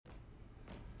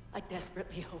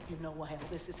desperately hope you know why all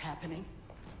this is happening.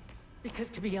 Because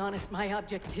to be honest, my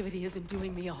objectivity isn't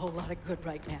doing me a whole lot of good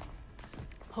right now.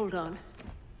 Hold on.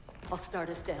 I'll start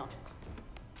us down.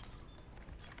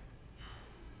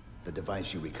 The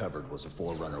device you recovered was a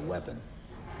Forerunner weapon.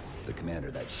 The commander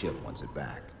of that ship wants it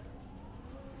back.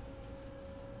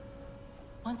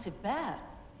 Wants it back?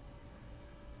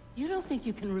 You don't think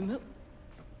you can remove...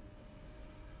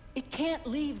 It can't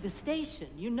leave the station.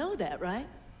 You know that, right?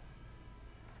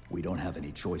 We don't have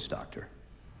any choice, Doctor.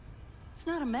 It's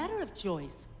not a matter of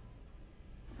choice.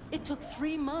 It took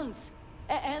 3 months,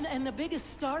 and the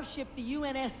biggest starship the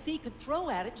UNSC could throw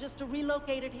at it just to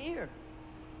relocate it here.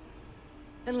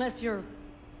 Unless you're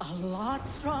a lot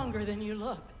stronger than you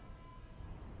look.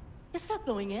 It's not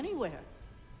going anywhere.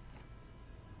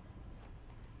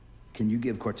 Can you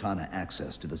give Cortana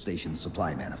access to the station's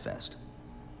supply manifest?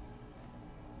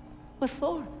 What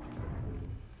for?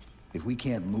 If we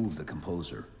can't move the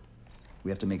composer,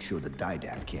 we have to make sure the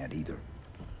Didact can't either.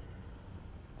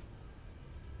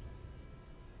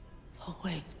 Oh,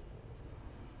 wait.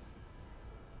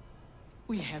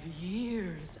 We have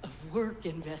years of work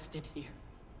invested here.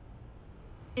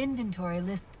 Inventory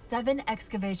lists 7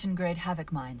 excavation-grade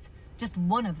Havoc mines. Just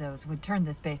one of those would turn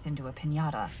this base into a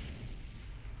piñata.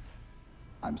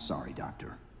 I'm sorry,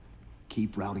 Doctor.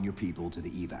 Keep routing your people to the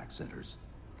evac centers.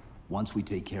 Once we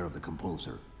take care of the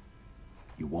composer,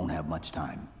 you won't have much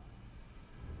time.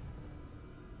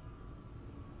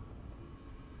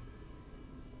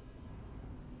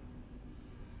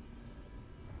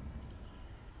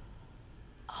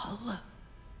 I'll,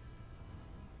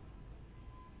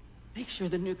 make sure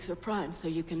the nukes are primed so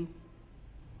you can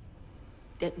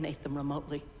detonate them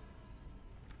remotely.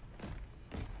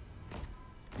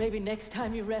 Maybe next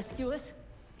time you rescue us,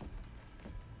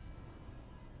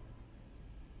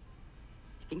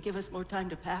 you can give us more time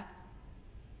to pack.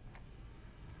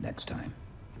 Next time.